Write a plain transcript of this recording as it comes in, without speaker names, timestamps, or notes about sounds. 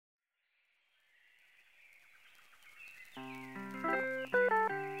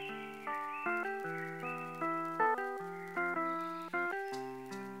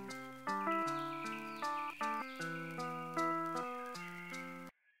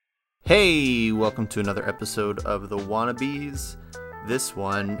Hey, welcome to another episode of The Wannabes. This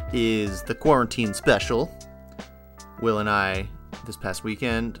one is the quarantine special. Will and I, this past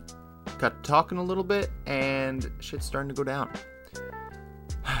weekend, got talking a little bit, and shit's starting to go down.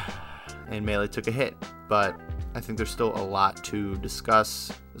 And Melee took a hit, but I think there's still a lot to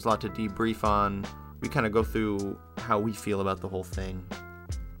discuss. There's a lot to debrief on. We kind of go through how we feel about the whole thing.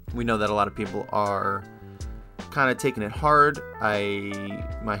 We know that a lot of people are kind of taking it hard.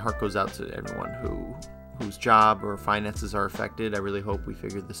 My heart goes out to everyone whose job or finances are affected. I really hope we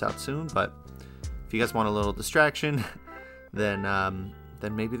figure this out soon, but if you guys want a little distraction, then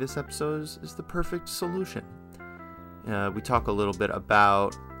maybe this episode is the perfect solution. We talk a little bit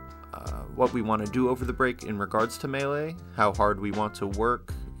about what we want to do over the break in regards to Melee, how hard we want to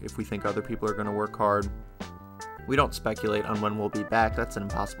work, if we think other people are going to work hard. We don't speculate on when we'll be back. That's an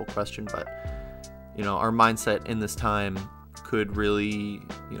impossible question, but our mindset in this time could really,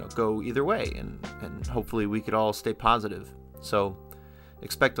 go either way, and hopefully we could all stay positive. So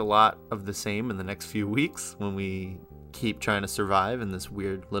expect a lot of the same in the next few weeks when we keep trying to survive in this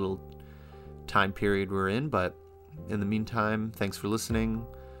weird little time period we're in. But in the meantime, thanks for listening.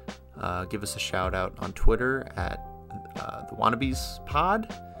 Give us a shout out on Twitter at the Wannabes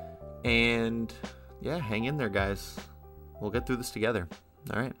Pod, and yeah, hang in there, guys. We'll get through this together.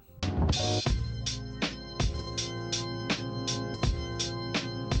 All right.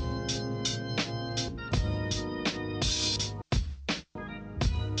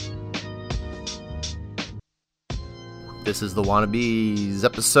 This is the Wannabes,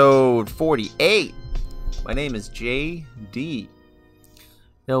 episode 48. My name is JD.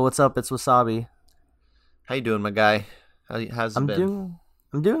 Yo, what's up? It's Wassabi. How you doing, my guy? How's it been?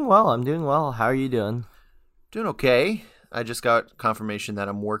 I'm doing well. How are you doing? Doing okay. I just got confirmation that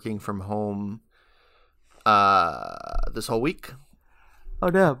I'm working from home this whole week.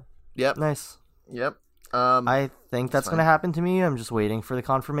 Oh, damn. Yep. Nice. Yep. I think that's going to happen to me. I'm just waiting for the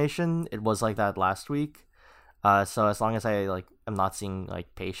confirmation. It was like that last week. So as long as I'm not seeing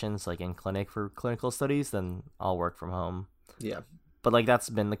patients in clinic for clinical studies, then I'll work from home. Yeah. But that's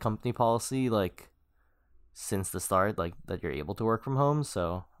been the company policy since the start, that you're able to work from home,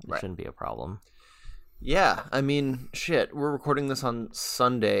 so it shouldn't be a problem. Yeah, I mean, shit, we're recording this on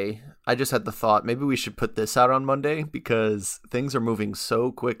Sunday. I just had the thought, maybe we should put this out on Monday because things are moving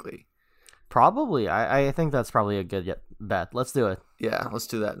so quickly. Probably. I think that's probably a good bet. Let's do it. Yeah, let's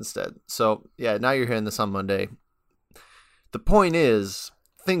do that instead. So, yeah, now you're hearing this on Monday. The point is,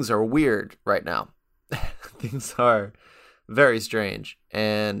 things are weird right now. Things are very strange.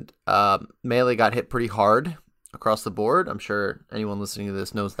 And Melee got hit pretty hard across the board. I'm sure anyone listening to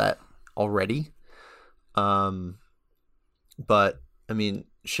this knows that already. But, I mean,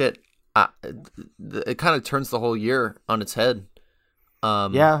 shit, it kind of turns the whole year on its head.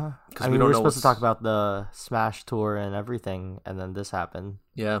 Yeah, we were supposed to talk about the Smash tour and everything, and then this happened.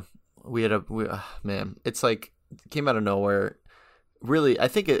 Yeah, man, it's it came out of nowhere. Really, I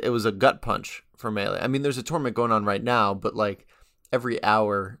think it was a gut punch for Melee. I mean, there's a tournament going on right now, but every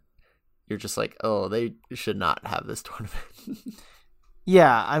hour, you're just oh, they should not have this tournament.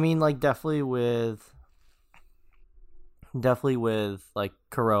 Yeah, I mean, definitely with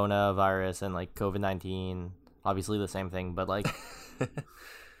coronavirus and COVID-19, obviously the same thing, but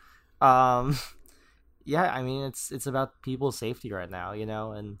yeah, I mean, it's about people's safety right now,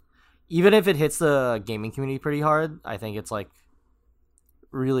 and even if it hits the gaming community pretty hard, I think it's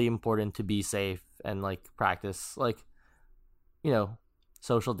really important to be safe and practice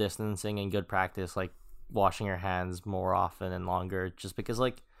social distancing and good practice, washing your hands more often and longer, just because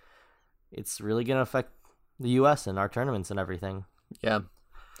it's really gonna affect the US and our tournaments and everything. Yeah,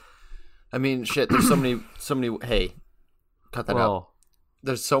 I mean, shit, there's so many hey, cut that out.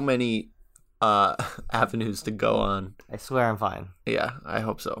 There's so many avenues to go on. I swear I'm fine. Yeah, I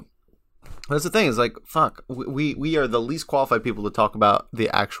hope so. That's the thing, is fuck, we are the least qualified people to talk about the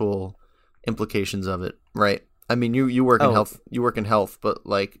actual implications of it, right? I mean, you work in health, but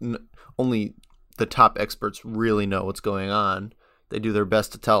only the top experts really know what's going on. They do their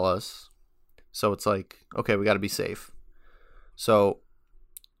best to tell us. So it's okay, we got to be safe. So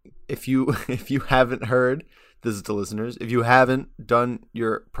if you haven't heard, this is to listeners, if you haven't done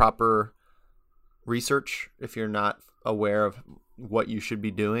your proper research, if you're not aware of what you should be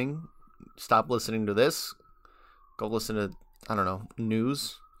doing, stop listening to this. Go listen to, I don't know,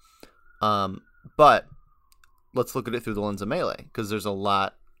 news. But let's look at it through the lens of Melee, because there's a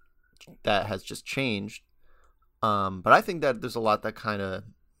lot that has just changed. But I think that there's a lot that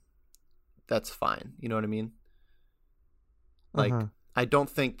that's fine. You know what I mean? I don't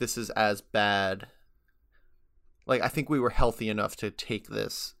think this is as bad. I think we were healthy enough to take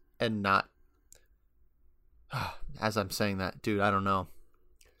this and not. As I'm saying that, dude, I don't know.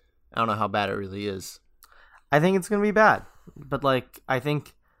 I don't know how bad it really is. I think it's gonna be bad, but like I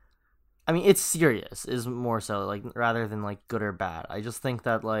mean it's serious is more so like rather than like good or bad. I just think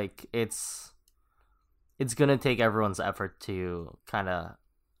that like it's gonna take everyone's effort to kind of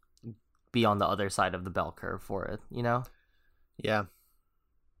be on the other side of the bell curve for it, you know? Yeah.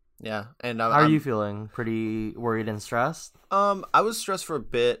 And how are you feeling? Pretty worried and stressed? I was stressed for a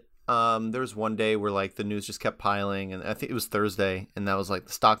bit. There was one day where like the news just kept piling, and I think it was Thursday, and that was like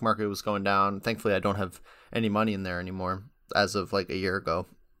the stock market was going down. Thankfully, I don't have any money in there anymore as of like a year ago,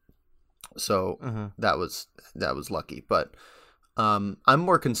 so that was lucky. But I'm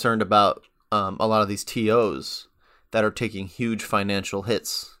more concerned about a lot of these TOs that are taking huge financial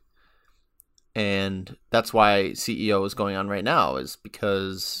hits, and that's why CEO is going on right now, is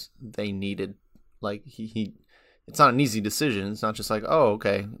because they needed like he. It's not an easy decision. It's not just like, oh,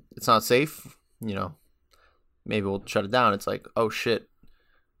 okay, it's not safe, maybe we'll shut it down. It's like, oh shit,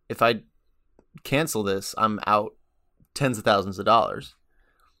 if I cancel this, I'm out tens of thousands of dollars.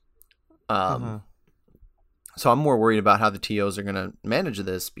 So I'm more worried about how the TOs are going to manage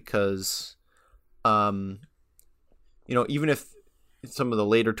this because, even if some of the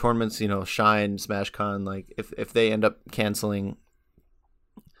later tournaments, Shine, SmashCon, like if they end up canceling,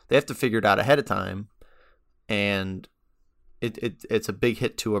 they have to figure it out ahead of time. And it's a big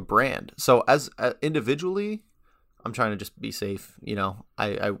hit to a brand. So as individually, I'm trying to just be safe.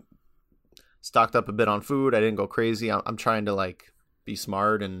 I stocked up a bit on food. I didn't go crazy. I'm trying to like be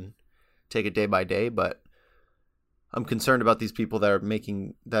smart and take it day by day. But I'm concerned about these people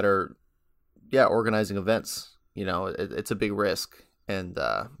that are organizing events. It's a big risk, and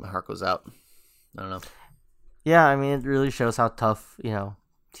my heart goes out. I don't know. Yeah, I mean, it really shows how tough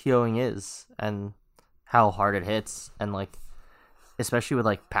TOing is, and how hard it hits, and like especially with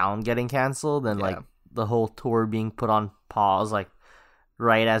like Pound getting canceled and like the whole tour being put on pause like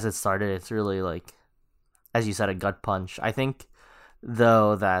right as it started. It's really like, as you said, a gut punch. I think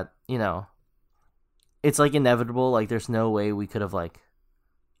though that it's like inevitable. Like there's no way we could have like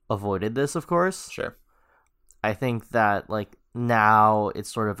avoided this, of course. Sure. I think that like now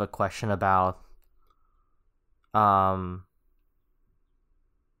it's sort of a question about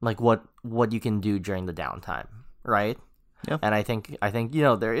like what you can do during the downtime, right? Yeah. And I think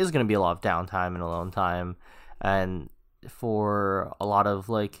there is going to be a lot of downtime and alone time, and for a lot of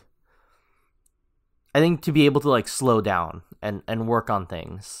like, I think to be able to like slow down and work on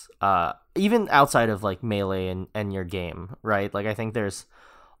things, even outside of like Melee and your game, right? Like I think there's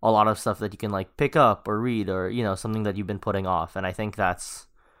a lot of stuff that you can like pick up or read, or something that you've been putting off, and I think that's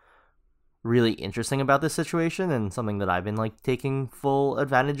really interesting about this situation, and something that I've been like taking full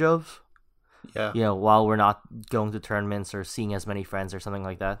advantage of. Yeah. While we're not going to tournaments or seeing as many friends or something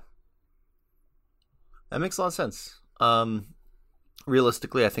like that. That makes a lot of sense.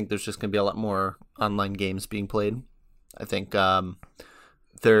 Realistically, I think there's just going to be a lot more online games being played. I think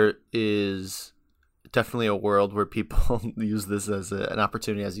there is definitely a world where people use this as an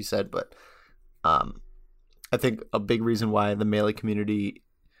opportunity, as you said, but I think a big reason why the Melee community,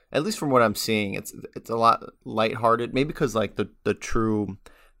 at least from what I'm seeing, it's a lot lighthearted. Maybe because like the true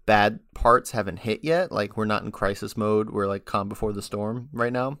bad parts haven't hit yet. Like we're not in crisis mode. We're like calm before the storm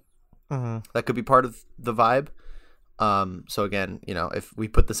right now. That could be part of the vibe. So again, if we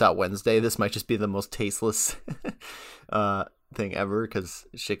put this out Wednesday, this might just be the most tasteless thing ever because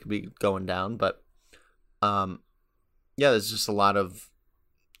shit could be going down. But there's just a lot of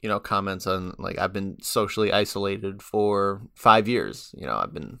comments on like I've been socially isolated for 5 years.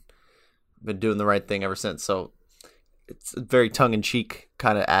 I've been doing the right thing ever since. So it's a very tongue-in-cheek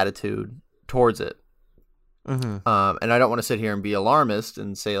kind of attitude towards it. And I don't want to sit here and be alarmist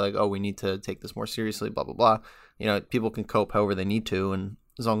and say like, oh, we need to take this more seriously, blah blah blah. People can cope however they need to, and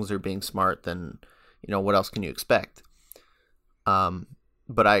as long as they're being smart, then what else can you expect?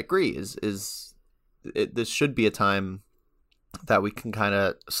 But I agree. This should be a time that we can kind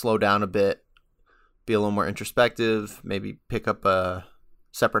of slow down a bit, be a little more introspective, maybe pick up a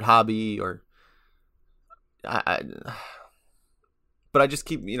separate hobby, or but I just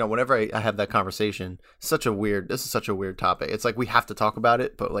keep, whenever I have that conversation, this is such a weird topic. It's like we have to talk about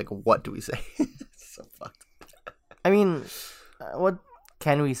it, but like, what do we say? It's so fucked. I mean, what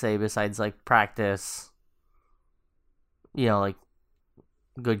can we say besides like practice, like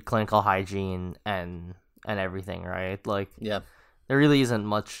good clinical hygiene and everything, right? Like, yeah, there really isn't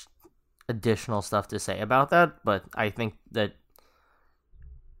much additional stuff to say about that, but I think that,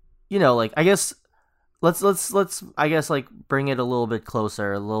 like, I guess let's I guess like bring it a little bit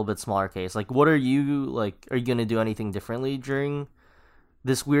closer, a little bit smaller case. Like, what are you like? Are you gonna do anything differently during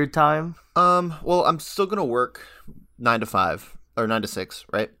this weird time? Well, I'm still gonna work 9 to 5 or 9 to 6,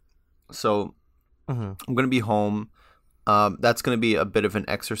 right? So Mm-hmm. I'm gonna be home. That's gonna be a bit of an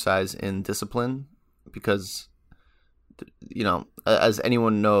exercise in discipline because, as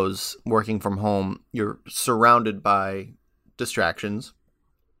anyone knows, working from home, you're surrounded by distractions.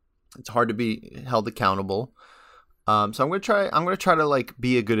 It's hard to be held accountable. So I'm gonna try. I'm gonna try to like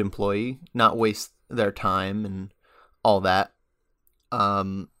be a good employee, not waste their time and all that.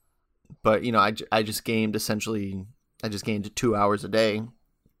 But I just gained essentially. I just gained 2 hours a day,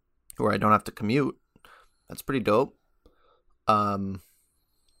 where I don't have to commute. That's pretty dope. And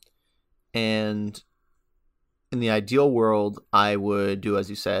in the ideal world, I would do as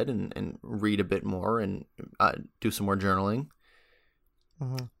you said and read a bit more and do some more journaling.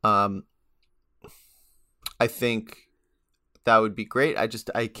 Mm-hmm. I think that would be great. I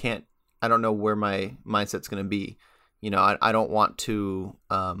don't know where my mindset's going to be. I don't want to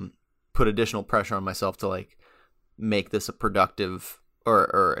put additional pressure on myself to like make this a productive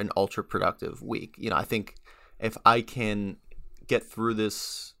or an ultra productive week. I think if I can get through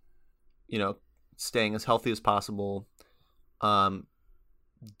this, staying as healthy as possible,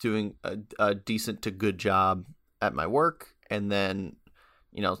 doing a decent to good job at my work, and then,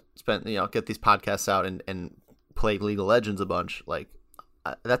 get these podcasts out and play League of Legends a bunch, like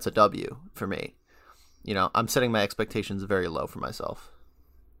that's a W for me. I'm setting my expectations very low for myself.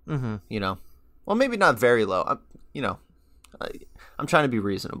 Mm-hmm. Well, maybe not very low. I'm trying to be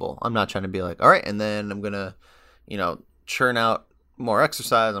reasonable. I'm not trying to be like, all right, and then I'm gonna, churn out more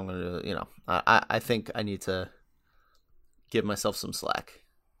exercise. I'm gonna, I think I need to give myself some slack.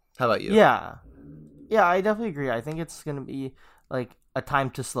 How about you? Yeah, I definitely agree. I think it's gonna be like a time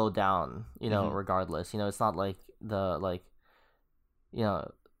to slow down. Regardless. It's not like the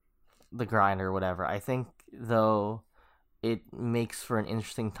the grind or whatever. I think though it makes for an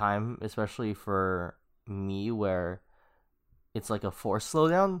interesting time, especially for me, where it's like a forced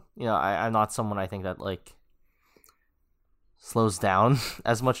slowdown. I'm not someone I think that like slows down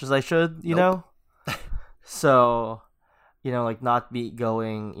as much as I should, Nope. So, like not be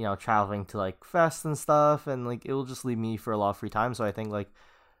going, traveling to like fest and stuff, and like it will just leave me for a lot of free time. So I think like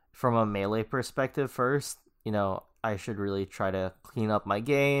from a Melee perspective first, I should really try to clean up my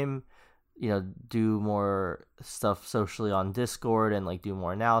game, do more stuff socially on Discord and like do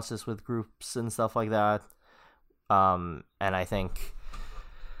more analysis with groups and stuff like that. And I think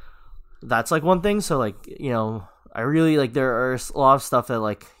that's like one thing. So like, I really like, there are a lot of stuff that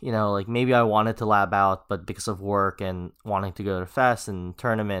like, like maybe I wanted to lab out, but because of work and wanting to go to fests and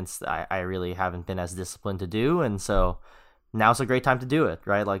tournaments, I really haven't been as disciplined to do. And so now's a great time to do it,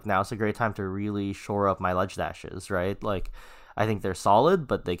 right? Like now's a great time to really shore up my ledge dashes, right? Like I think they're solid,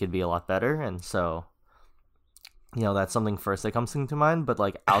 but they could be a lot better. And so, that's something first that comes into mind. But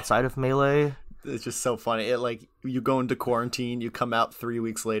like outside of Melee, it's just so funny. It like you go into quarantine, you come out 3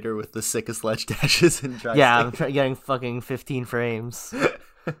 weeks later with the sickest ledge dashes and dry. Yeah, I'm getting fucking 15 frames.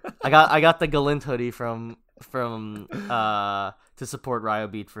 I got the Galint hoodie from to support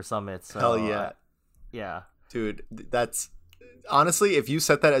Ryobeat for Summit. So, hell yeah, yeah, dude. That's honestly, if you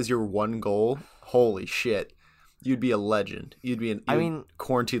set that as your one goal, holy shit, you'd be a legend.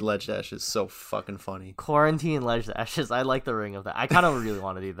 Quarantine ledge dash is so fucking funny. Quarantine ledge dashes. I like the ring of that. I kind of really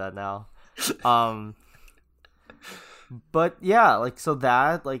want to do that now. But yeah, like so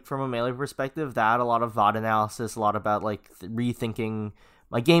that like from a Melee perspective, that a lot of VOD analysis, a lot about like rethinking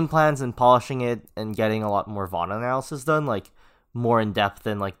my game plans and polishing it and getting a lot more VOD analysis done, like more in depth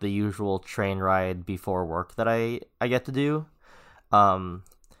than like the usual train ride before work that I get to do.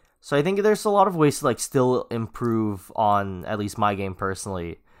 So I think there's a lot of ways to like still improve on at least my game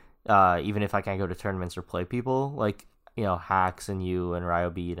personally, even if I can't go to tournaments or play people like Hacks and you and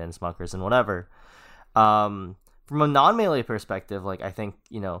Ryobeat and Smuckers and whatever. From a non-Melee perspective, like I think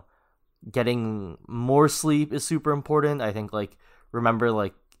getting more sleep is super important. I think like remember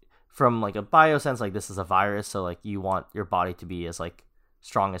like from like a bio sense, like this is a virus, so like you want your body to be as like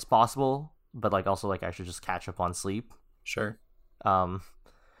strong as possible, but like also like I should just catch up on sleep. Sure.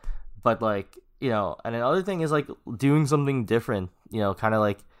 But like and another thing is like doing something different, kind of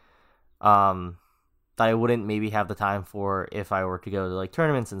like that I wouldn't maybe have the time for if I were to go to like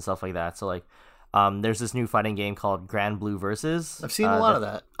tournaments and stuff like that. So like there's this new fighting game called Grand Blue Versus. I've seen a lot of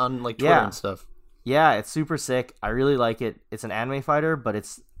that on like Twitter and stuff. Yeah, it's super sick. I really like it. It's an anime fighter, but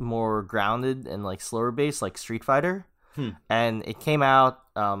it's more grounded and like slower based, like Street Fighter. And it came out.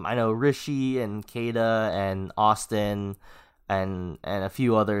 I know Rishi and Keita and Austin and a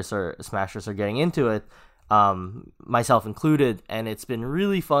few others smashers are getting into it, myself included. And it's been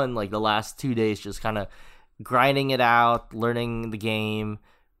really fun. Like the last 2 days, just kind of grinding it out, learning the game,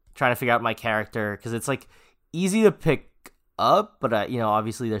 trying to figure out my character, because it's like easy to pick up, but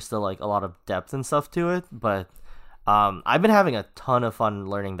obviously there's still like a lot of depth and stuff to it. But I've been having a ton of fun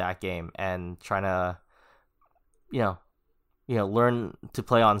learning that game and trying to learn to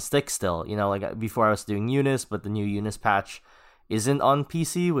play on stick still. Like before I was doing Eunice, but the new Eunice patch isn't on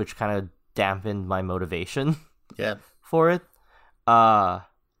PC, which kind of dampened my motivation for it.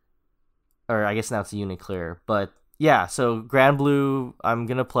 Or I guess now it's Uniclear. But yeah, so Grand Blue I'm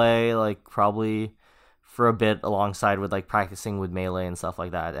gonna play like probably for a bit alongside with like practicing with Melee and stuff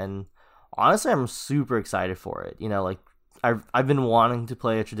like that. And honestly, I'm super excited for it. Like I've been wanting to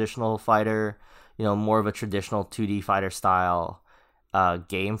play a traditional fighter, more of a traditional 2D fighter style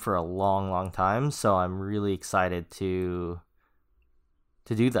game for a long time. So I'm really excited to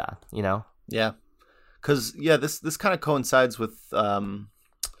do that. Yeah, because this kind of coincides with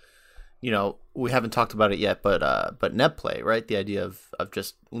we haven't talked about it yet, but net play, right? The idea of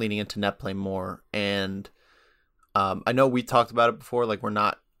just leaning into net play more. And I know we talked about it before. Like, we're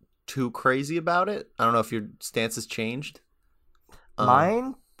not too crazy about it. I don't know if your stance has changed.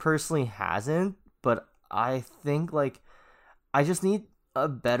 Mine personally hasn't, but I think like I just need a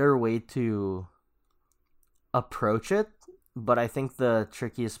better way to approach it. But I think the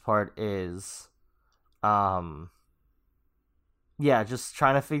trickiest part is just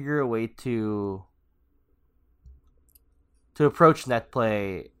trying to figure a way to approach net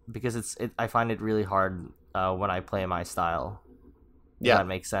play, because I find it really hard when I play my style. Yeah, if that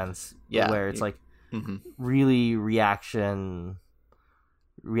makes sense. Yeah, where it's like really reaction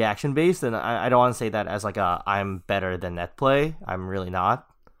based, and I don't want to say that as like I'm better than net play. I'm really not.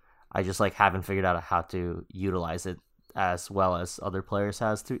 I just like haven't figured out how to utilize it as well as other players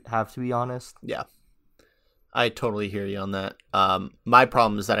have, to be honest. Yeah. I totally hear you on that. My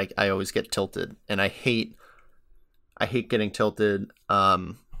problem is that I always get tilted, and I hate getting tilted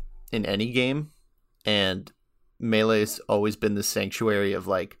in any game. And Melee's always been the sanctuary of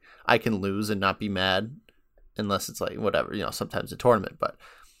like I can lose and not be mad, unless it's like whatever, sometimes a tournament. But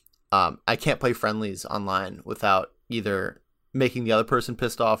I can't play friendlies online without either making the other person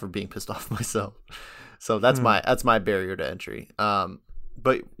pissed off or being pissed off myself. So that's my barrier to entry.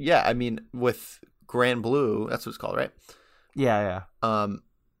 But yeah, I mean with Grand Blue, that's what it's called, right? Yeah.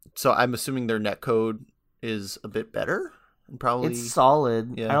 So I'm assuming their netcode is a bit better. Probably it's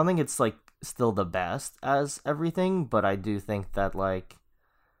solid. Yeah. I don't think it's like still the best as everything, but I do think that like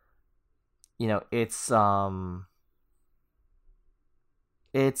it's not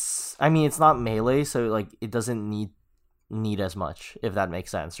Melee, so like it doesn't need as much, if that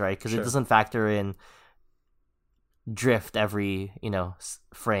makes sense, right? Because It doesn't factor in drift every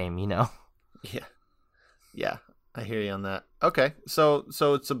frame. Yeah, I hear you on that. Okay, so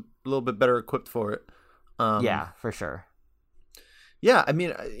it's a little bit better equipped for it. Yeah, for sure. Yeah, I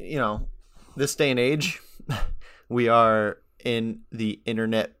mean, this day and age, we are in the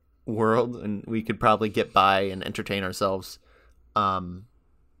internet world, and we could probably get by and entertain ourselves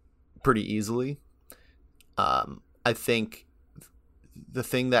pretty easily. I think the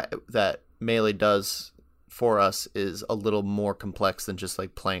thing that Melee does for us is a little more complex than just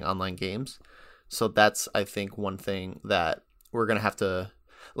like playing online games. So that's, I think, one thing that we're going to have to,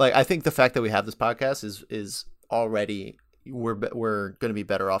 like, I think the fact that we have this podcast is already, we're going to be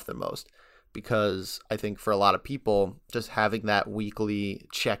better off than most, because I think for a lot of people, just having that weekly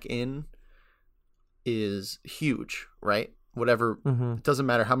check-in is huge, right? Whatever, It doesn't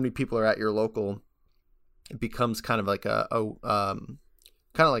matter how many people are at your local, it becomes kind of like kind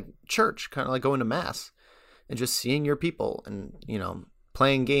of like church, kind of like going to mass and just seeing your people and,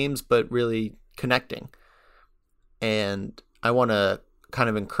 playing games, but really connecting. And I want to kind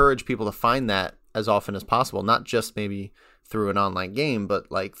of encourage people to find that as often as possible, not just maybe through an online game, but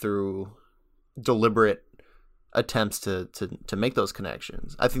like through deliberate attempts to make those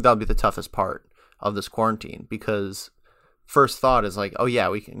connections. I think that'll be the toughest part of this quarantine, because first thought is like, oh yeah,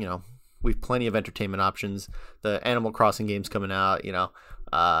 we can, we've plenty of entertainment options. The Animal Crossing game's coming out,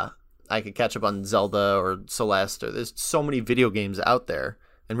 I could catch up on Zelda or Celeste, or there's so many video games out there.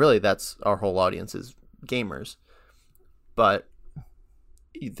 And really that's our whole audience is gamers. But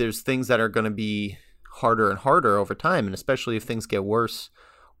there's things that are going to be harder and harder over time. And especially if things get worse,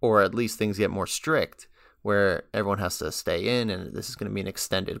 or at least things get more strict, where everyone has to stay in, and this is going to be an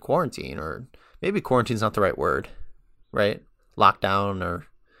extended quarantine, or maybe quarantine's not the right word, right? Lockdown or...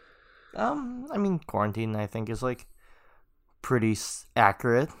 quarantine, I think, is like pretty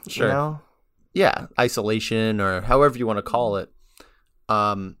accurate. Sure. Yeah, isolation, or however you want to call it.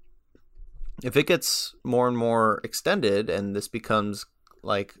 If it gets more and more extended, and this becomes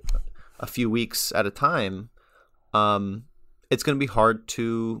like a few weeks at a time, it's going to be hard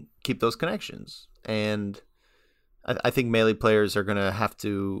to keep those connections. And I think Melee players are going to have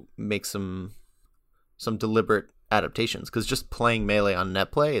to make some deliberate adaptations, because just playing Melee on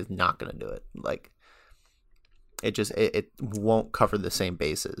net play is not going to do it. Like, it won't cover the same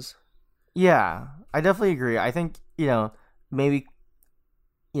bases. Yeah, I definitely agree. I think, maybe,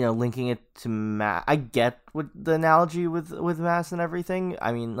 linking it to math. I get what the analogy with math and everything.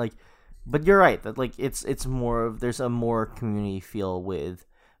 I mean, like, but you're right that like it's more of, there's a more community feel with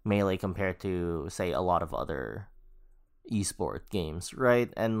Melee compared to, say, a lot of other esport games,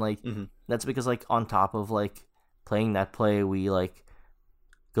 right? And like that's because like on top of like playing net play, we like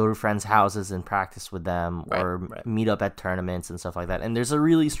go to friends' houses and practice with them, or meet up at tournaments and stuff like that. And there's a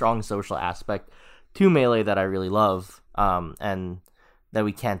really strong social aspect to Melee that I really love, and that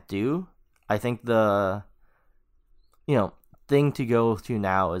we can't do. I think the thing to go to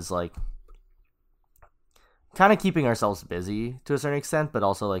now is like kind of keeping ourselves busy to a certain extent, but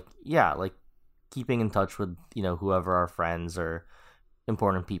also like keeping in touch with whoever our friends or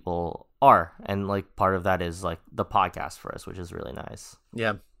important people are, and like part of that is like the podcast for us, which is really nice.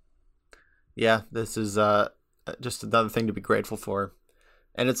 Yeah, this is just another thing to be grateful for,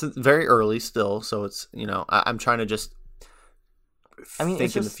 and it's very early still, so it's I'm trying to just think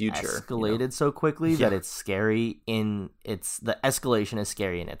it's in just the future. Escalated so quickly that it's scary the escalation is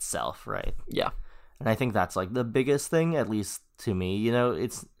scary in itself, right? Yeah. And I think that's like the biggest thing, at least to me.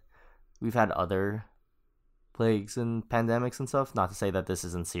 We've had other plagues and pandemics and stuff. Not to say that this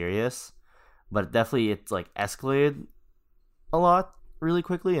isn't serious, but definitely it's like escalated a lot really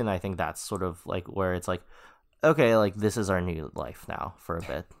quickly. And I think that's sort of like where it's like, okay, like this is our new life now for a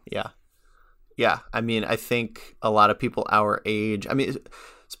bit. Yeah. I mean, I think a lot of people our age, I mean,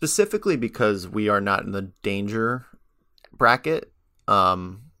 specifically because we are not in the danger bracket,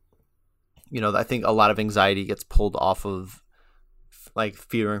 I think a lot of anxiety gets pulled off of like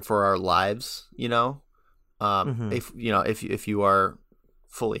fearing for our lives, if you are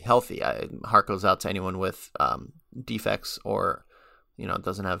fully healthy. Heart goes out to anyone with defects or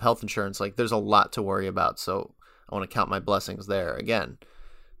doesn't have health insurance. Like, there's a lot to worry about, so I want to count my blessings there again.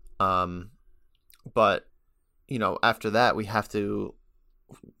 But after that, we have to,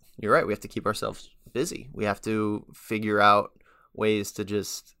 you're right, we have to keep ourselves busy. We have to figure out ways to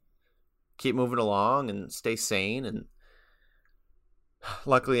just keep moving along and stay sane. And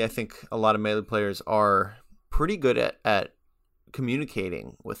luckily, I think a lot of Melee players are pretty good at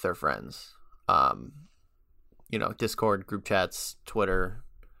communicating with their friends. Discord, group chats, Twitter,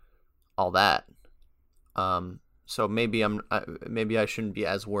 all that. So maybe I shouldn't be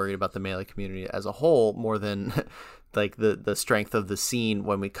as worried about the Melee community as a whole, more than like the strength of the scene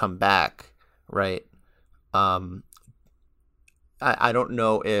when we come back, right? I don't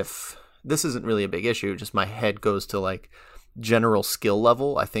know if this isn't really a big issue. Just my head goes to like general skill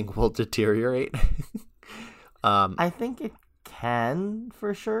level, I think, will deteriorate. I think it can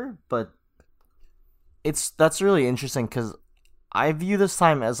for sure, but that's really interesting because I view this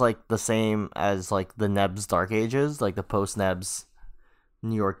time as like the same as like the Nebs Dark Ages, like the post Nebs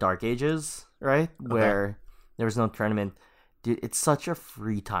New York Dark Ages, right? Okay. Where there was no tournament. Dude, it's such a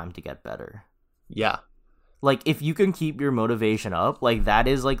free time to get better. Yeah. Like, if you can keep your motivation up, like, that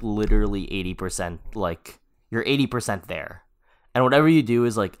is, like, literally 80%, like, you're 80% there. And whatever you do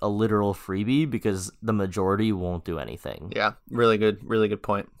is, like, a literal freebie because the majority won't do anything. Yeah, really good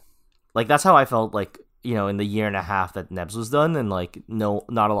point. Like, that's how I felt, like, in the year and a half that Nebs was done, and, like,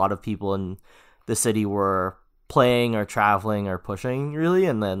 not a lot of people in the city were playing or traveling or pushing, really,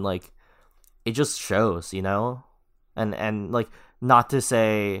 and then, like, it just shows, And like, not to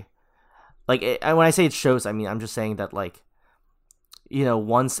say... Like, when I say it shows, I mean, I'm just saying that, like,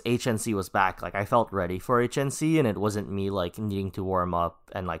 once HNC was back, like, I felt ready for HNC, and it wasn't me, like, needing to warm up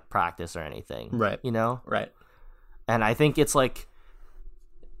and, like, practice or anything. Right. Right. And I think it's, like,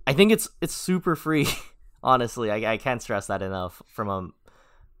 it's super free, honestly. I can't stress that enough from,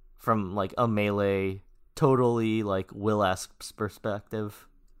 like, a Melee, totally, like, Will-esque perspective.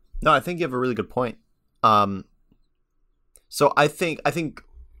 No, I think you have a really good point. So I think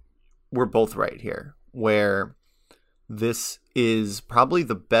we're both right here, where this is probably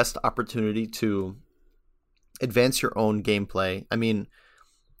the best opportunity to advance your own gameplay. I mean,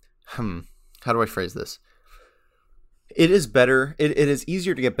 how do I phrase this? It is better. It is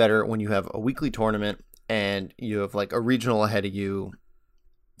easier to get better when you have a weekly tournament and you have like a regional ahead of you.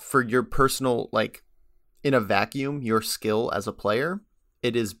 For your personal, like, in a vacuum, your skill as a player,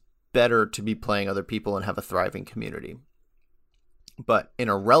 it is better to be playing other people and have a thriving community. But in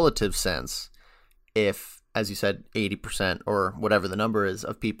a relative sense, if as you said, 80% or whatever the number is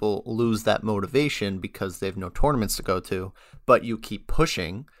of people lose that motivation because they have no tournaments to go to, but you keep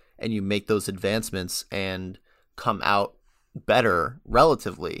pushing and you make those advancements and come out better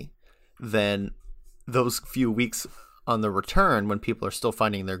relatively, then those few weeks on the return when people are still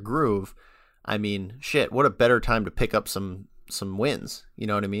finding their groove, I mean, shit, what a better time to pick up some wins. You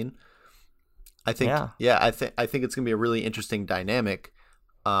know what I mean? I think, I think it's gonna be a really interesting dynamic.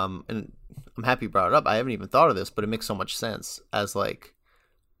 And I'm happy you brought it up. I haven't even thought of this, but it makes so much sense as like,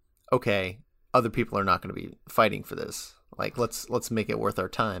 okay, other people are not going to be fighting for this. Like, let's make it worth our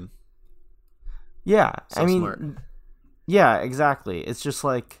time. Yeah, So smart. Yeah, exactly. It's just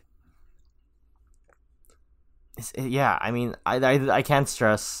like, I mean, I can't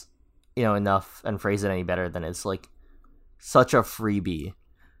stress, enough and phrase it any better than it's like such a freebie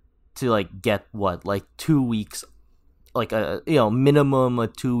to like get like 2 weeks, like a minimum a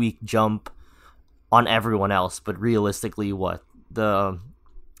 2-week jump on everyone else, but realistically, what the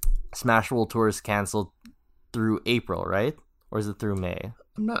Smash World Tour is canceled through April, right? Or is it through May?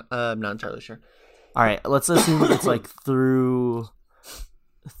 I'm not entirely sure. All right, let's assume it's like through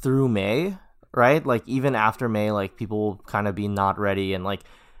May, right? Like even after May, like people will kind of be not ready, and like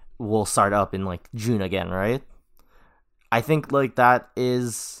we'll start up in like June again, right? I think like that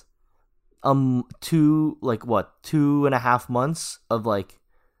is 2.5 months of like,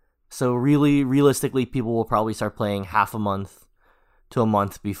 so really realistically people will probably start playing half a month to a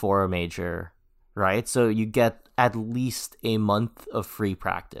month before a major, right? So you get at least a month of free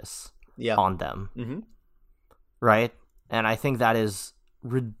practice on them. Mm-hmm. Right? And I think that is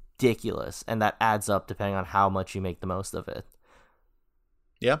ridiculous, and that adds up depending on how much you make the most of it.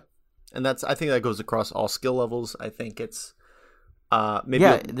 Yeah. And I think that goes across all skill levels. I think it's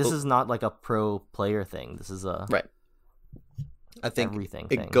this is not like a pro player thing. This is a right. I think everything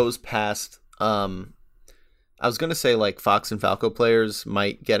it thing. Goes past. I was gonna say like Fox and Falco players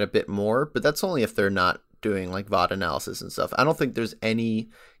might get a bit more, but that's only if they're not doing like VOD analysis and stuff. I don't think there's any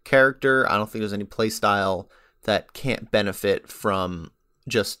character. I don't think there's any play style that can't benefit from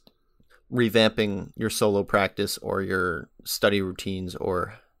just revamping your solo practice or your study routines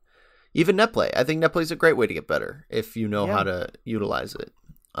or even net play. I think net play is a great way to get better if you know how to utilize it.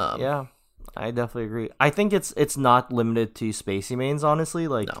 Yeah, I definitely agree. I think it's not limited to spacey mains, honestly.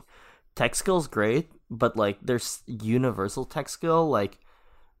 Like, no. Tech skill's great, but like there's universal tech skill, like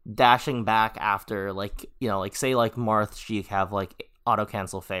dashing back after, like, like say like Marth Sheik have like auto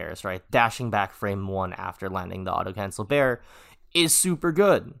cancel fairs, right? Dashing back frame 1 after landing the auto cancel bear is super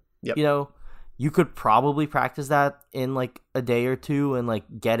good. Yep. You could probably practice that in like a day or two and like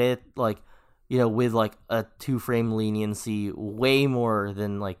get it like, with like a 2-frame leniency way more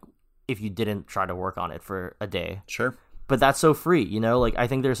than like if you didn't try to work on it for a day. Sure. But that's so free, like I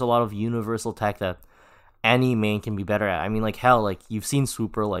think there's a lot of universal tech that any main can be better at. I mean, like hell, like you've seen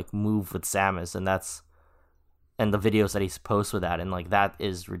Swooper like move with Samus, and the videos that he's posts with that, and like that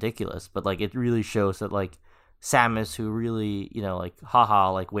is ridiculous. But like it really shows that like Samus, who really, like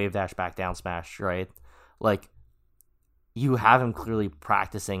like wave dash back down smash, right? Like you have him clearly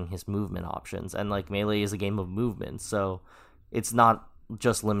practicing his movement options, and like Melee is a game of movement, so it's not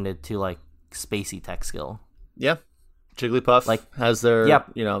just limited to like spacey tech skill. Yeah. Jigglypuff like has their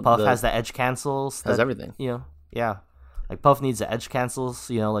Puff has the edge cancels, has everything. Like Puff needs the edge cancels,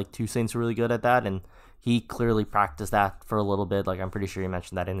 like Two Saints are really good at that, and he clearly practiced that for a little bit. Like I'm pretty sure he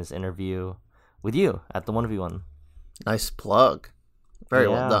mentioned that in his interview with you at the 1v1. Nice plug. Very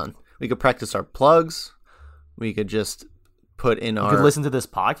well done. We could practice our plugs. We could just put in You could listen to this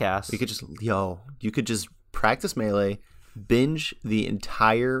podcast. We could you could just practice Melee, binge the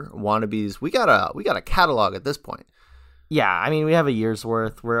entire wannabes. We got a catalog at this point. Yeah, I mean, we have a year's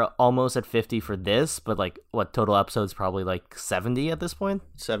worth. We're almost at 50 for this, but like what total episodes? Probably like 70 at this point.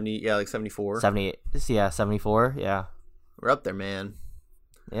 70, like 74. 70, yeah, 74, yeah. We're up there, man.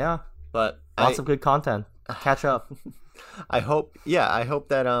 Yeah. But lots of good content. Catch up. I hope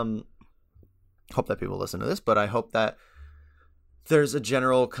that people listen to this, but I hope that there's a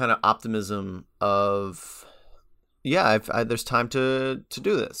general kind of optimism of there's time to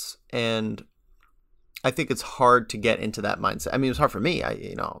do this. And I think it's hard to get into that mindset. I mean, it's hard for me.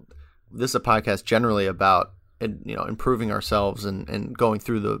 This is a podcast generally about improving ourselves and going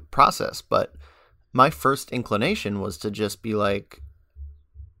through the process, but my first inclination was to just be like,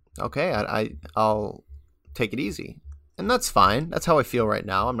 okay, I'll take it easy. And that's fine. That's how I feel right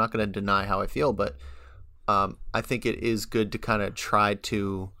now. I'm not going to deny how I feel, but I think it is good to kind of try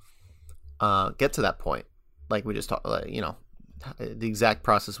to get to that point. Like we just talked, the exact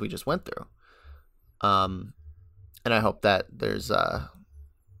process we just went through. And I hope that there's a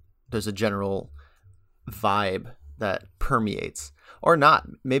general vibe that permeates, or not.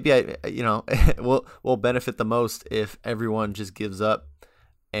 Maybe we'll benefit the most if everyone just gives up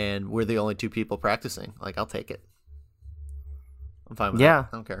and we're the only two people practicing. Like, I'll take it. I'm fine with that.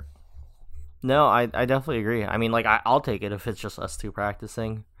 I don't care. No, I definitely agree. I mean, like, I'll take it if it's just us two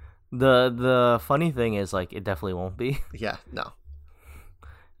practicing. The funny thing is, like, it definitely won't be. Yeah, no.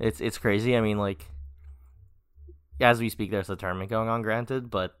 It's crazy. I mean, like, as we speak, there's a tournament going on, granted,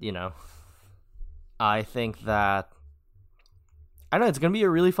 but, I think that, I don't know, it's going to be a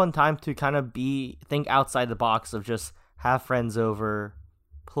really fun time to kind of think outside the box of just have friends over,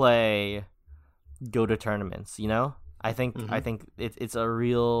 play, go to tournaments, I think it's a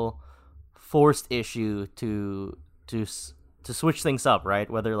real forced issue to switch things up, right?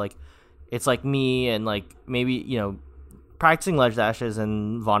 Whether, like, it's like me and, like, maybe, practicing ledge dashes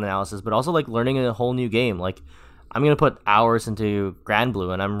and Vaughn analysis, but also, like, learning a whole new game. Like, I'm going to put hours into Grand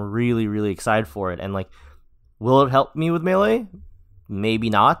Blue, and I'm really, really excited for it. And, like, will it help me with Melee? Maybe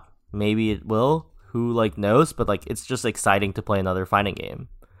not. Maybe it will. Who, like, knows? But, like, it's just exciting to play another fighting game,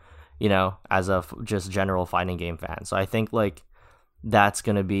 as a just general fighting game fan. So I think, like, that's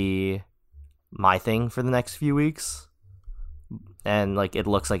going to be my thing for the next few weeks. And, like, it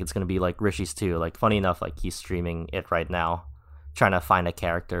looks like it's going to be, like, Rishi's too. Like, funny enough, like, he's streaming it right now, trying to find a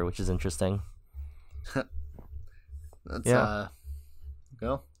character, which is interesting. That's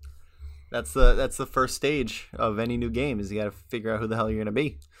the first stage of any new game, is you got to figure out who the hell you're going to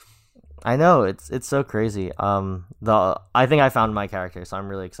be. I know, it's so crazy. I think I found my character, so I'm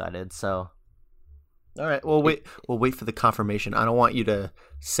really excited. So, all right, we'll wait for the confirmation. I don't want you to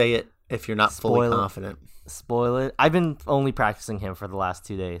say it if you're not fully confident. Spoil it. I've been only practicing him for the last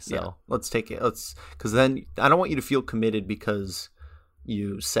 2 days, so yeah, let's take it. Because then I don't want you to feel committed because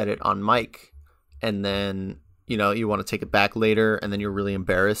you said it on mic, and then you want to take it back later, and then you're really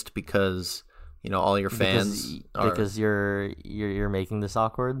embarrassed because all your fans because you're making this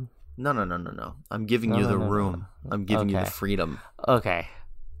awkward. No. I'm giving you the room. No. I'm giving you the freedom. Okay,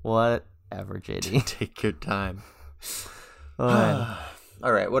 whatever, JD. Take your time. Oh,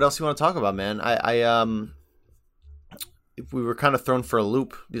 all right, what else you want to talk about, man? We were kind of thrown for a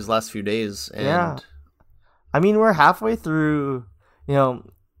loop these last few days, and yeah. I mean, we're halfway through.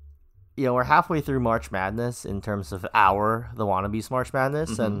 We're halfway through March Madness in terms of the Wannabes March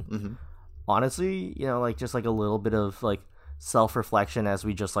Madness, and honestly, like, just like a little bit of, like, self-reflection as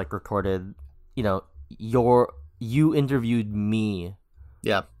we just, like, recorded. You interviewed me.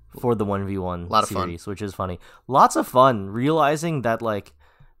 Yeah. For the 1v1 lot of series, fun. Which is funny. Lots of fun, realizing that, like,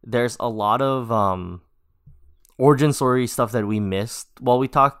 there's a lot of origin story stuff that we missed while we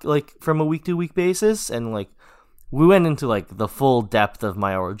talk, like, from a week-to-week basis, and, like, we went into, like, the full depth of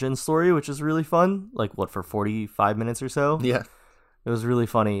my origin story, which is really fun. Like, for 45 minutes or so? Yeah. It was really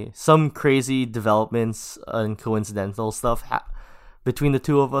funny. Some crazy developments and coincidental stuff between the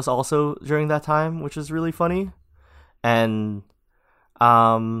two of us also during that time, which is really funny. And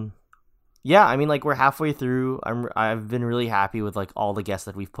yeah, I mean, like, we're halfway through. I've been really happy with, like, all the guests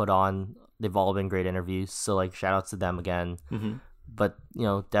that we've put on. They've all been great interviews, so, like, shout outs to them again. But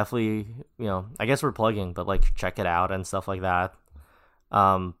definitely, I guess we're plugging, but, like, check it out and stuff like that.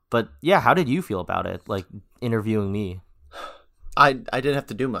 But yeah, how did you feel about it, like, interviewing me? I didn't have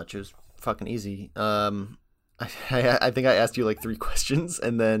to do much. It was fucking easy. I think I asked you, like, 3 questions,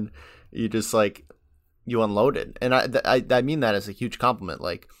 and then you just, like, you unloaded, and I mean that as a huge compliment.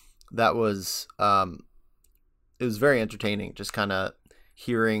 Like, that was it was very entertaining, just kind of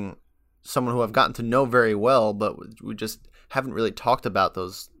hearing someone who I've gotten to know very well, but we just haven't really talked about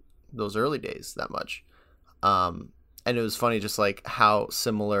those early days that much. And it was funny, just like how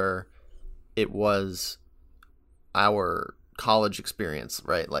similar it was our college experience,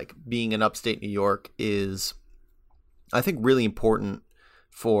 right? Like, being in upstate New York is, I think, really important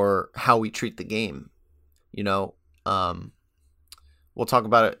for how we treat the game. We'll talk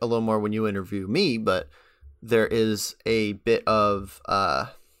about it a little more when you interview me, but there is a bit of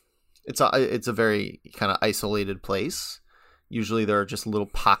it's a very kind of isolated place. Usually there are just little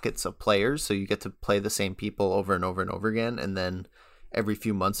pockets of players, so you get to play the same people over and over and over again, and then every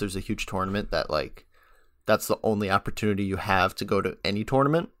few months there's a huge tournament that, like, that's the only opportunity you have to go to any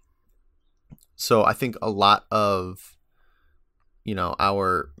tournament. So I think a lot of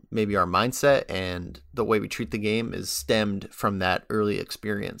our mindset and the way we treat the game is stemmed from that early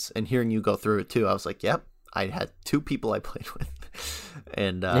experience. And hearing you go through it too, I was like, yep, I had 2 people I played with,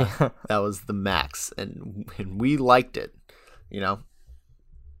 and that was the max, and we liked it,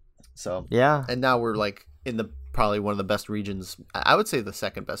 So yeah, and now we're, like, in the probably one of the best regions. I would say the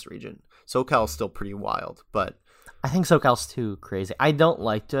second best region. SoCal is still pretty wild, but I think SoCal's too crazy. I don't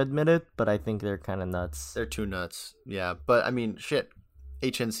like to admit it, but I think they're kind of nuts. They're too nuts. Yeah, but I mean, shit.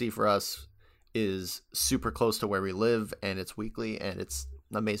 HNC for us is super close to where we live, and it's weekly, and it's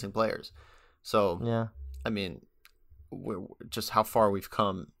amazing players. So Yeah. I mean, just how far we've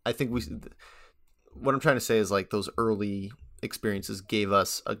come. I think what I'm trying to say is like those early experiences gave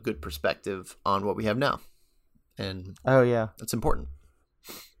us a good perspective on what we have now, and Oh yeah. it's important,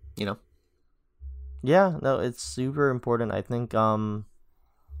 you know. Yeah, no, it's super important. I think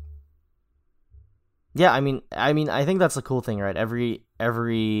yeah, I think that's the cool thing, right?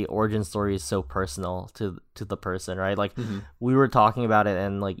 Every origin story is so personal to the person, right? Like we were talking about it,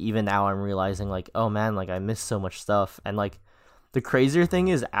 and like even now I'm realizing like, oh man, like I missed so much stuff. And like the crazier thing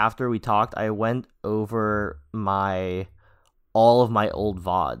is, after we talked, I went over all of my old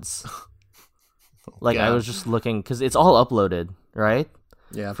VODs. Like Yeah. I was just looking, because it's all uploaded, right?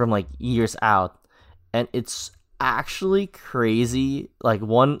 Yeah. From like years out. And it's actually crazy, like,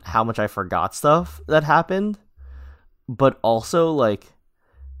 one, how much I forgot stuff that happened, but also like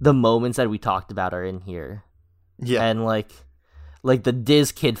the moments that we talked about are in here. Yeah. And like the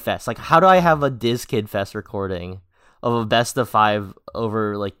Diz Kid Fest. Like, how do I have a Diz Kid Fest recording of a best of 5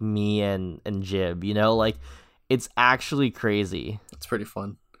 over like me and Jib, you know? Like, it's actually crazy. It's pretty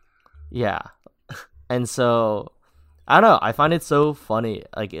fun. Yeah. And so I don't know, I find it so funny.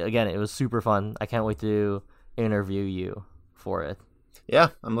 Like, again, it was super fun. I can't wait to interview you for it. Yeah,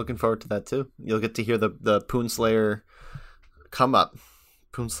 I'm looking forward to that too. You'll get to hear the Poon Slayer come up,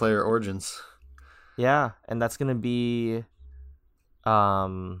 Poon Slayer origins. Yeah, and that's gonna be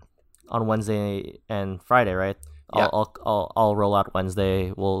on Wednesday and Friday, right? Yeah. I'll roll out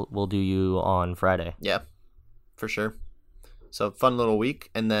Wednesday. We'll do you on Friday. Yeah, for sure. So fun little week,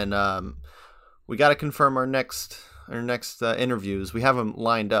 and then we got to confirm our next interviews. We have them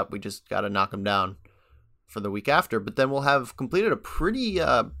lined up. We just got to knock them down for the week after. But then we'll have completed a pretty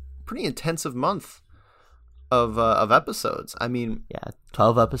intensive month of episodes. I mean, Yeah,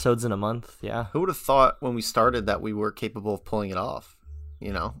 12 episodes in a month. Yeah. who would have thought when we started that we were capable of pulling it off?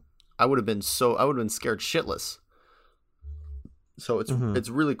 You know, I would have been scared shitless. So it's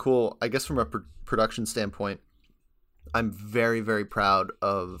really cool. I guess from a production standpoint, I'm very, very proud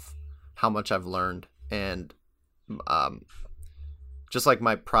of how much I've learned, and just like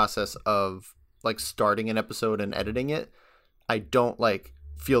my process of like starting an episode and editing it, I don't like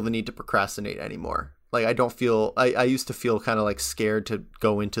feel the need to procrastinate anymore. Like I don't feel I used to feel kind of like scared to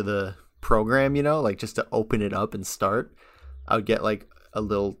go into the program, you know, like just to open it up and start. I would get like a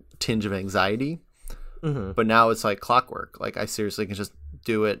little tinge of anxiety. But now it's like clockwork. Like I seriously can just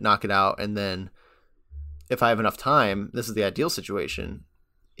do it, knock it out, and then if I have enough time, this is the ideal situation,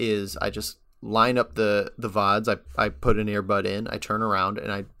 is I just line up the VODs, I put an earbud in, I turn around,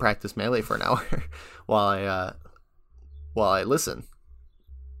 and I practice Melee for an hour while I listen.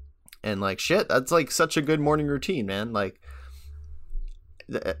 And like shit, that's like such a good morning routine, man. Like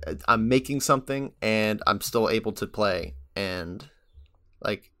I'm making something and I'm still able to play, and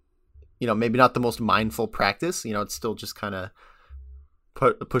like, you know, maybe not the most mindful practice, you know, it's still just kind of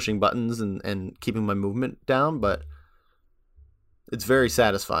pushing buttons and keeping my movement down, but it's very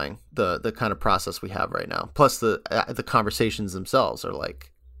satisfying, the kind of process we have right now. Plus the conversations themselves are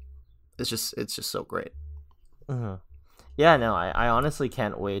like, it's just so great. Yeah, no, I honestly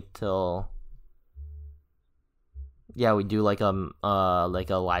can't wait till we do like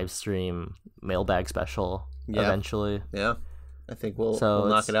a live stream mailbag special eventually. Yeah. I think we'll So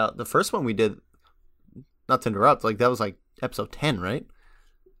knock it out. The first one we did, not to interrupt, like that was like episode 10, right?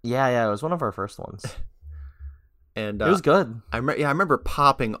 Yeah, it was one of our first ones. And it was good. I remember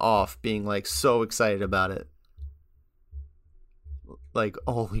popping off, being like so excited about it. Like,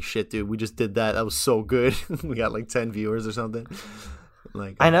 holy shit, dude, we just did that. That was so good. We got like 10 viewers or something.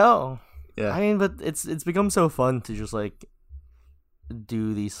 Like, I know. Yeah. I mean, but it's become so fun to just like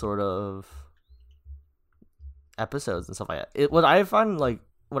do these sort of episodes and stuff like that. What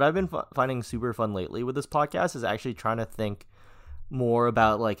I've been finding super fun lately with this podcast is actually trying to think more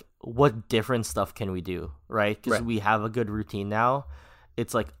about like what different stuff can we do, right? Because we have a good routine now.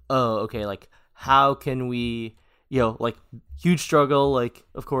 It's like, oh, okay, like how can we, you know, like huge struggle, like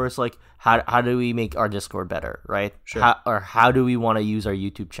of course, like how do we make our Discord better, right? Sure. How do we want to use our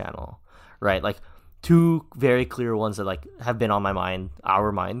YouTube channel, right? Like two very clear ones that like have been on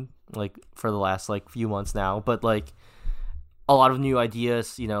our mind, like for the last like few months now, but like a lot of new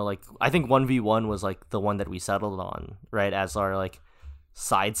ideas, you know, like I think 1v1 was like the one that we settled on, right, as our like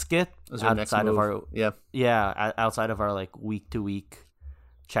side skit outside of our outside of our like week to week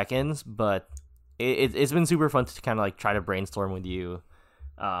check-ins. But it's been super fun to kind of like try to brainstorm with you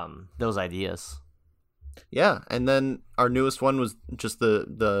those ideas. Yeah, and then our newest one was just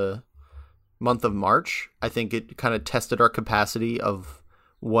the month of March. I think it kind of tested our capacity of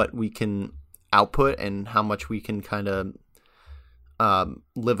what we can output and how much we can kind of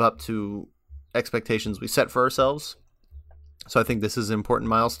live up to expectations we set for ourselves. So I think this is an important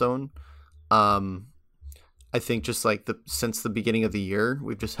milestone. I think just like since the beginning of the year,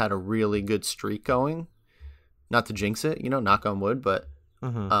 we've just had a really good streak going. Not to jinx it, knock on wood, but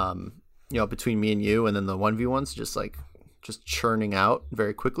between me and you, and then the 1v1s, just churning out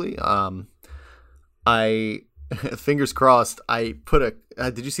very quickly. I fingers crossed. I put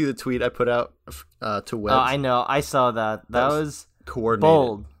did you see the tweet I put out to Welp? I know. I saw that. That was coordinated.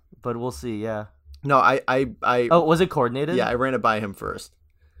 Bold, but we'll see. Yeah. No, I. Oh, was it coordinated? Yeah, I ran it by him first.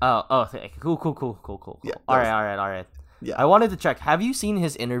 Oh, cool. Yeah. All right. Yeah. I wanted to check. Have you seen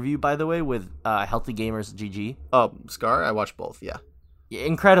his interview, by the way, with Healthy Gamers GG? Oh, Scar? I watched both, yeah.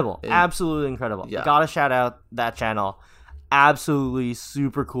 Incredible. Absolutely incredible. Yeah. Gotta shout out that channel. Absolutely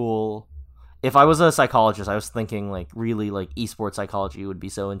super cool. If I was a psychologist, I was thinking really esports psychology would be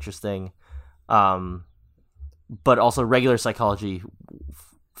so interesting. But also regular psychology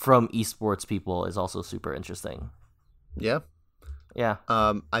from esports people is also super interesting. Yeah. Yeah.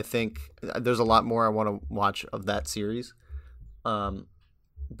 I think there's a lot more I want to watch of that series.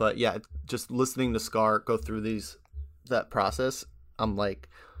 But yeah, just listening to Scar go through that process, I'm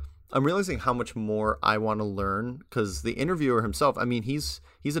realizing how much more I want to learn, because the interviewer himself, I mean, he's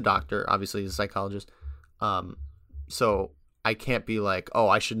a doctor, obviously he's a psychologist. So I can't be like, oh,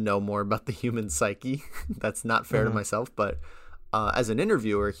 I should know more about the human psyche. That's not fair to myself. But as an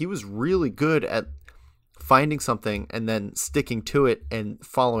interviewer, he was really good at finding something and then sticking to it and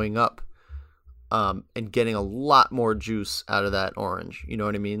following up, and getting a lot more juice out of that orange. You know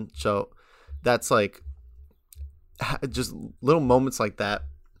what I mean? So that's just little moments like that.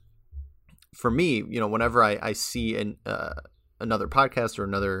 For me, whenever I see another podcast or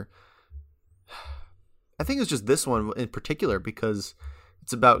another, I think it's just this one in particular because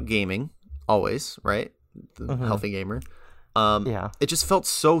it's about gaming always, right? The Healthy Gamer. It just felt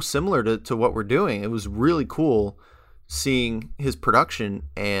so similar to what we're doing. It was really cool seeing his production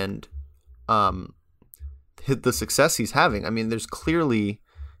and the success he's having. I mean, there's clearly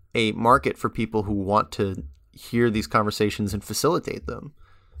a market for people who want to hear these conversations and facilitate them.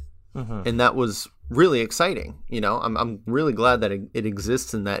 And that was really exciting. I'm really glad that it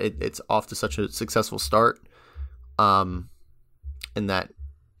exists and that it's off to such a successful start, and that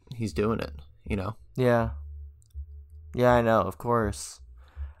he's doing it, Yeah, I know, of course.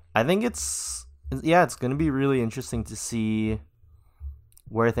 I think it's going to be really interesting to see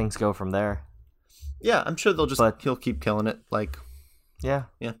where things go from there. Yeah, I'm sure he'll keep killing it. Yeah.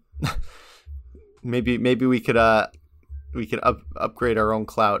 Maybe we could upgrade our own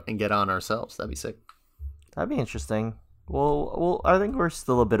clout and get on ourselves. That'd be sick. That'd be interesting. Well, I think we're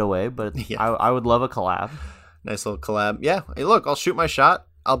still a bit away, but yeah. I would love a collab. Nice little collab. Yeah. Hey, look, I'll shoot my shot.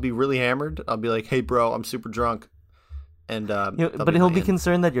 I'll be really hammered. I'll be like, hey, bro, I'm super drunk. And but he'll be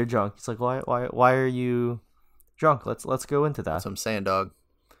concerned that you're drunk. He's like, why are you drunk? Let's go into that. That's what I'm saying, dog.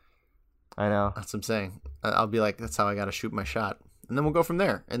 I know. That's what I'm saying. I'll be like, that's how I got to shoot my shot. And then we'll go from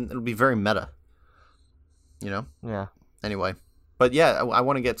there. And it'll be very meta. Yeah. Anyway. But yeah, I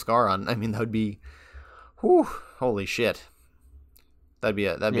want to get Scar on. I mean, that would be, holy shit. That'd be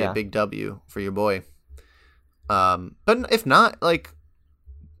a big W for your boy. But if not,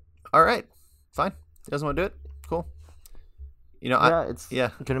 all right, fine. He doesn't want to do it. Cool. It's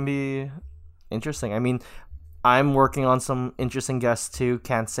gonna be interesting. I mean, I'm working on some interesting guests too.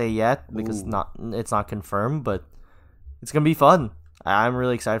 Can't say yet because it's not confirmed, but it's gonna be fun. I'm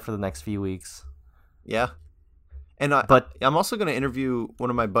really excited for the next few weeks. Yeah, and I'm also gonna interview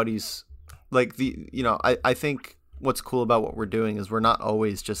one of my buddies. I think what's cool about what we're doing is we're not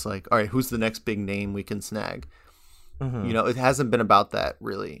always just like, all right, who's the next big name we can snag. It hasn't been about that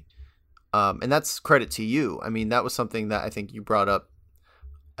really. And that's credit to you. I mean, that was something that I think you brought up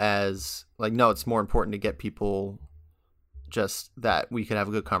as no, it's more important to get people just that we can have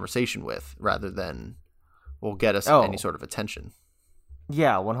a good conversation with rather than will get us any sort of attention.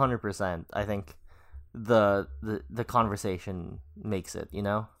 Yeah, 100%. I think the conversation makes it,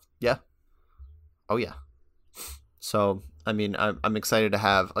 Yeah. Oh yeah. So, I mean, I'm excited to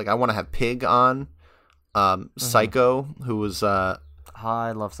have, I want to have Pig on, Psycho, who was, I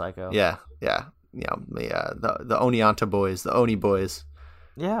love Psycho. Yeah. The Onianta boys, the Oni boys.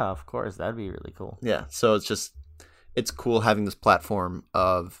 Yeah, of course. That'd be really cool. Yeah. So it's cool having this platform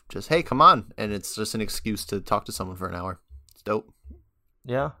of just, hey, come on. And it's just an excuse to talk to someone for an hour. It's dope.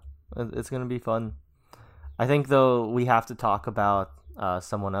 Yeah. It's going to be fun. I think, though, we have to talk about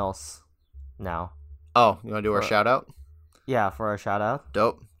someone else now. Oh, you want to do our shout out? Yeah, for our shout out.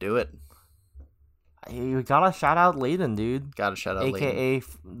 Dope. Do it. You gotta shout out Layden, dude. Gotta shout out AKA,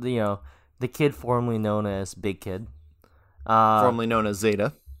 Layden. The kid formerly known as Big Kid. Formerly known as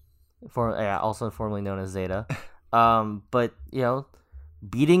Zeta. Also formerly known as Zeta. But,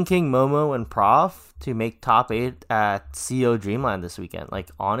 beating King Momo and Prof to make top 8 at CO Dreamland this weekend. Like,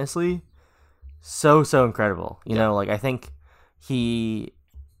 honestly, so incredible. You know, like, I think I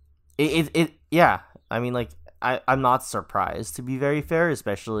mean, like, I'm not surprised, to be very fair,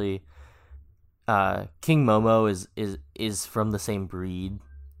 especially King Momo is from the same breed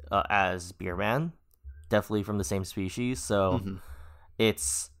as Beerman, definitely from the same species, so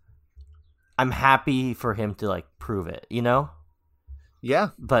I'm happy for him to, like, prove it, Yeah.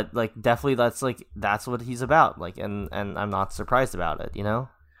 But, like, definitely that's what he's about, like, and I'm not surprised about it,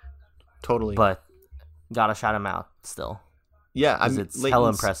 Totally. But gotta shout him out still. Yeah, it's hella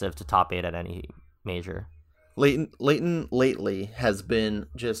impressive to top 8 at any major. Layton lately has been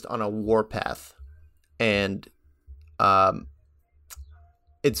just on a warpath, and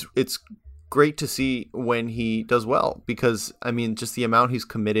it's great to see when he does well, because I mean, just the amount he's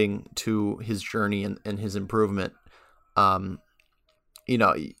committing to his journey and his improvement.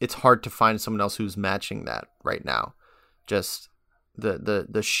 It's hard to find someone else who's matching that right now. Just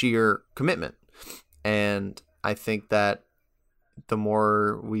the sheer commitment, and I think that the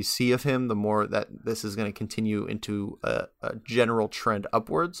more we see of him, the more that this is going to continue into a general trend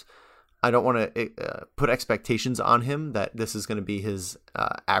upwards. I don't want to put expectations on him that this is going to be his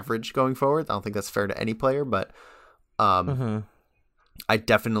average going forward. I don't think that's fair to any player, but I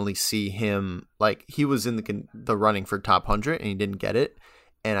definitely see him, like, he was in the running for top 100 and he didn't get it.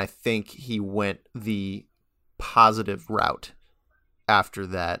 And I think he went the positive route after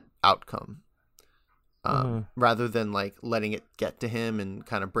that outcome. Rather than, like, letting it get to him and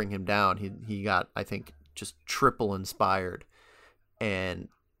kind of bring him down, he got, I think, just triple inspired and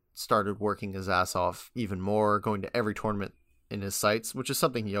started working his ass off even more, going to every tournament in his sights, which is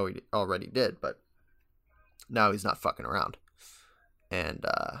something he already did, but now he's not fucking around. And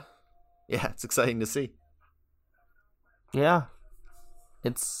it's exciting to see. Yeah,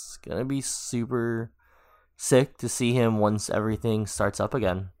 it's gonna be super sick to see him once everything starts up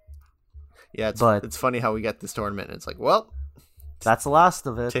again. Yeah, it's funny how we get this tournament and it's like, well, that's the last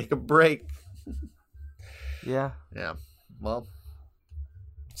of it. Take a break. Yeah. Yeah. Well,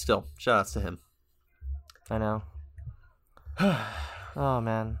 still, shout outs to him. I know. Oh,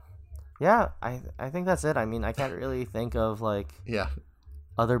 man. Yeah, I think that's it. I mean, I can't really think of, like,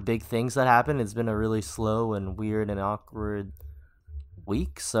 other big things that happened. It's been a really slow and weird and awkward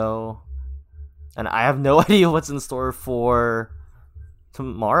week, so... And I have no idea what's in store for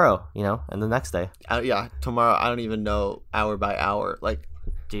tomorrow, and the next day. Tomorrow, I don't even know hour by hour. Like,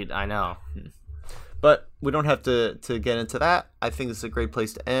 dude, I know. But we don't have to get into that. I think it's a great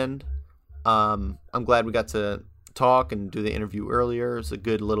place to end. I'm glad we got to talk and do the interview earlier. It's a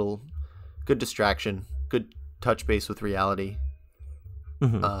good distraction, good touch base with reality.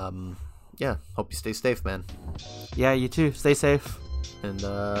 Hope you stay safe, man. Yeah, you too. Stay safe. And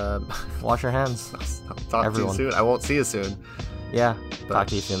wash your hands. I'll talk to you soon. I won't see you soon. Yeah. Talk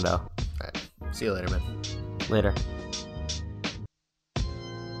to you soon, though. All right. See you later, man. Later.